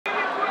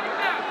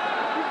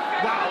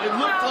Wow, it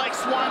looked like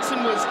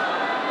Swanson was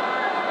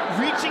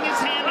reaching his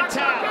hand to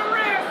tap.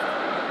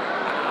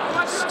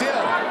 Still.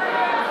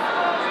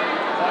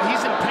 Oh,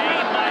 he's in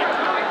pain, Mike.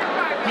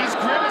 He's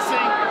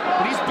grimacing,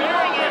 but he's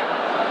bearing it.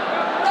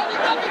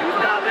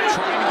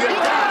 Trying to get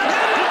it down.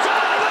 He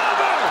got it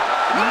over!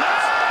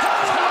 Max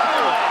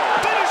Holloway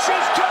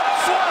Finishes Cut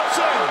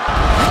Swanson.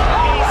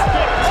 A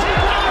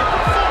spectacular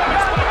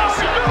performance by this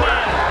young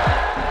man.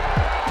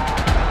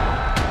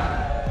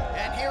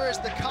 And here is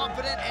the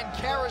confident and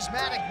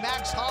charismatic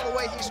Max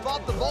Holloway. He's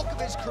fought the bulk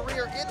of his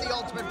career in the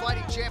Ultimate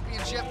Fighting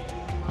Championship.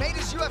 Made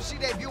his UFC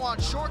debut on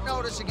short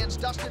notice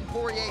against Dustin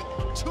Poirier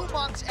 2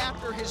 months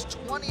after his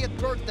 20th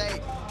birthday.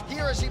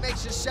 Here as he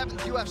makes his 7th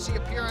UFC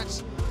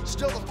appearance,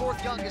 still the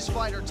 4th youngest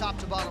fighter top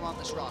to bottom on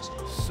this roster.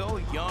 So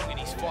young, and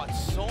he's fought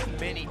so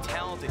many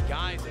talented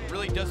guys. It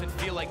really doesn't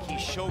feel like he's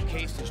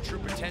showcased his true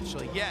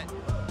potential yet.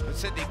 But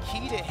said the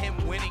key to him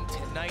winning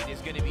tonight is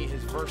going to be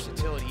his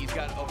versatility. He's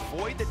got to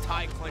avoid the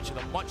tie clinch of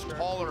a much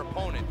taller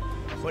opponent,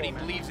 but he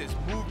believes his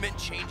movement,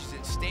 changes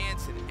in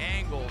stance and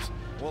angles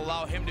will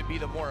allow him to be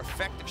the more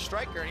effective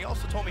striker. And he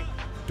also told me,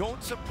 don't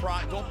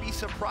be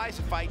surprised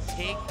if I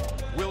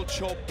will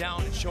choke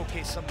down and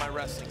showcase some of my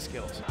wrestling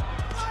skills.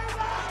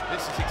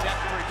 This is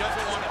exactly where he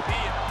doesn't want to be.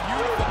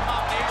 Beautiful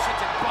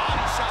combinations and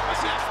body shot by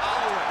Max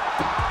Holloway.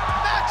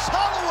 Max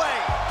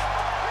Holloway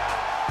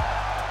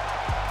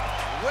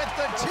with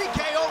the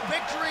TKO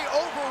victory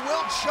over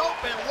Will Chope,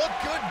 and look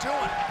good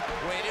doing it.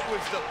 When it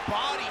was the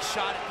body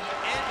shot at the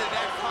end of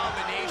that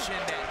combination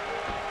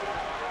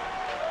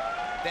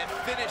that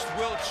finished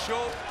Will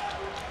Chope.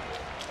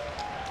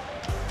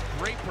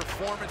 Great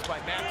performance by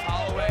Max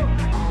Holloway.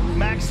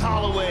 Max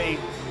Holloway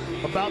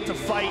about to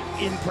fight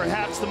in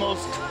perhaps the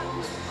most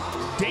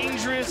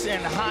dangerous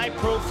and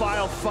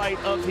high-profile fight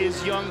of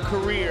his young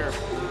career.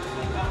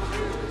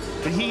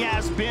 But he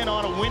has been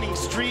on a winning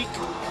streak,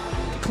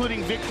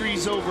 including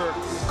victories over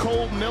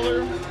Cole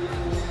Miller,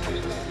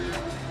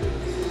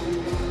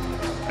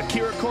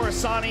 Akira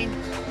Kurosani,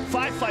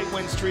 5-fight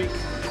win streak.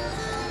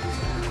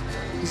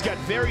 He's got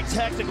very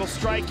technical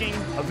striking,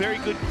 a very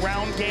good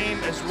ground game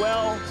as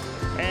well.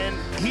 And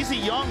he's a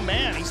young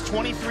man. He's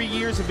 23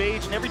 years of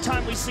age, and every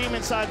time we see him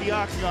inside the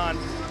octagon,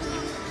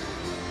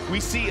 we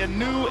see a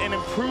new and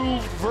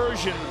improved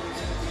version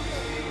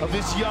of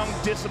this young,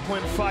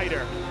 disciplined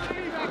fighter.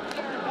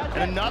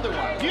 And another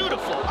one,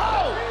 beautiful.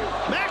 Oh,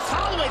 Max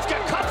Holloway's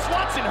got Cut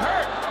Swanson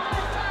hurt.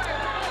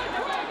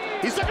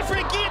 He's looking for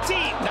the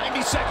guillotine.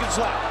 90 seconds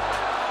left.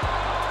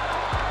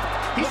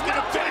 He's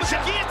gonna finish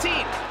the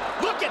guillotine.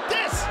 Look at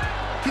this.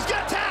 He's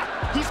gonna tap.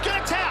 He's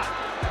gonna tap.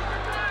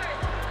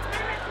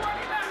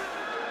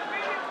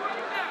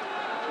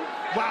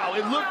 Wow,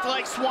 it looked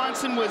like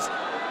Swanson was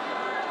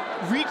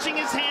reaching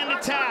his hand to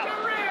tap.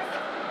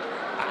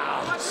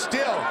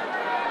 Still.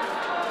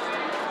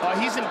 Oh,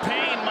 he's in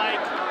pain, Mike.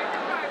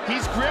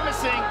 He's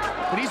grimacing,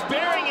 but he's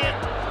bearing it.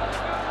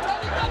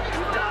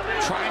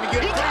 Trying to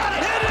get it down.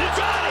 He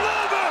got it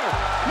over!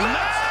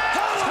 Max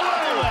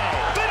Holloway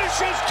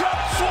Finishes Cut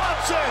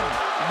Swanson.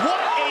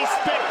 What a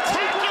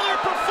spectacular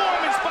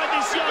performance by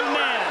this young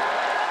man.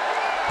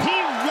 He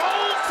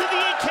rose to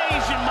the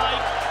occasion,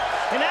 Mike.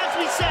 And as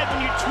we said,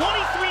 when you're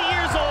 23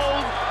 years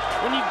old,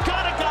 when you've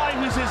got a guy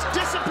who's as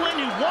disciplined,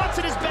 who wants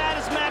it as bad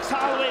as Max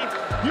Holloway,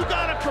 you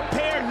gotta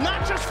prepare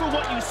not just for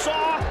what you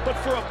saw, but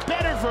for a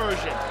better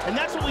version. And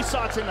that's what we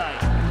saw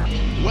tonight.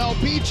 Well,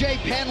 BJ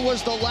Penn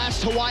was the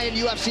last Hawaiian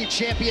UFC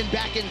champion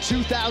back in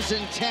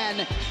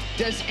 2010.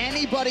 Does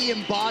anybody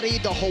embody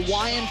the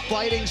Hawaiian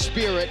fighting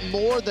spirit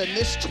more than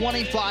this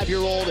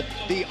 25-year-old,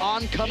 the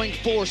oncoming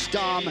force,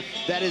 Dom,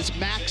 that is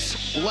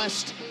Max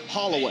Blessed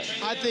Holloway?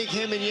 I think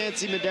him and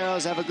Yancy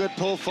Medeiros have a good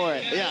pull for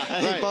it. Yeah,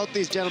 I think both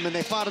these gentlemen,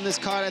 they fought on this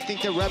card. I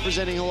think they're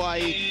representing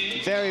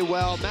Hawaii very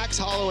well. Max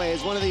Holloway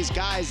is one of these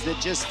guys that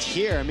just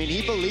here. I mean,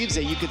 he believes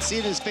it. You can see it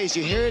in his face.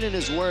 You hear it in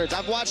his words.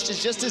 I've watched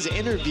just his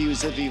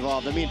interviews have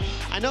evolved. I mean,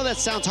 I know that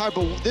sounds hard,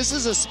 but this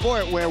is a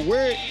sport where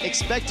we're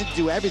expected to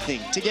do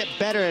everything, to get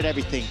better at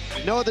everything.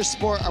 No other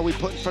sport are we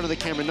put in front of the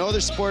camera. No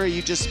other sport are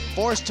you just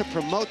forced to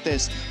promote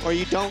this, or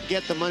you don't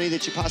get the money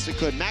that you possibly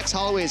could. Max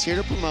Holloway is here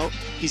to promote.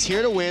 He's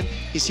here to win.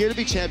 He's here to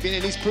be champion,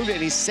 and he's proved it,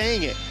 and he's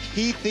saying it.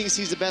 He thinks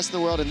he's the best in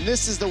the world, and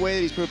this is the way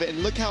that he's proved it.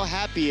 And look how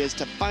happy he is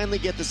to finally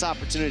get this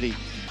opportunity.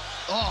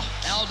 Oh,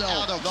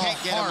 Aldo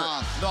can't get him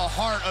off. The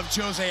heart of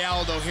Jose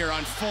Aldo here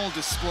on full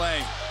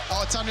display.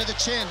 Oh, it's under the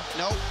chin.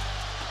 Nope.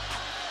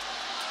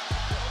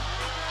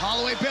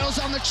 Holloway bails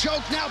on the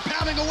choke, now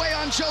pounding away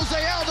on Jose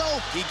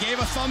Aldo. He gave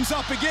a thumbs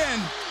up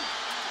again.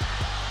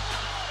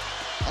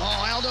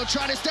 Oh, Aldo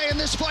trying to stay in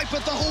this fight,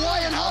 but the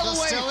Hawaiian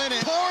Holloway still in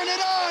it. pouring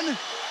it on.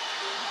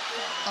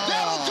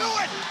 That'll do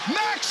it!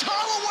 Max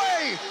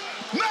Holloway!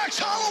 Max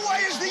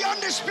Holloway is the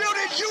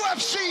undisputed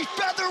UFC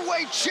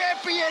featherweight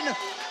champion.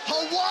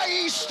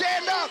 Hawaii,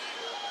 stand up!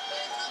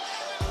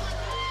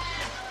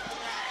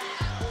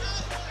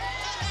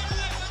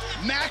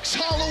 Max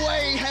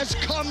Holloway has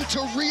come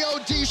to Rio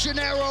de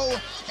Janeiro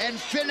and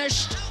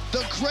finished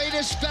the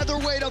greatest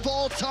featherweight of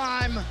all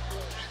time.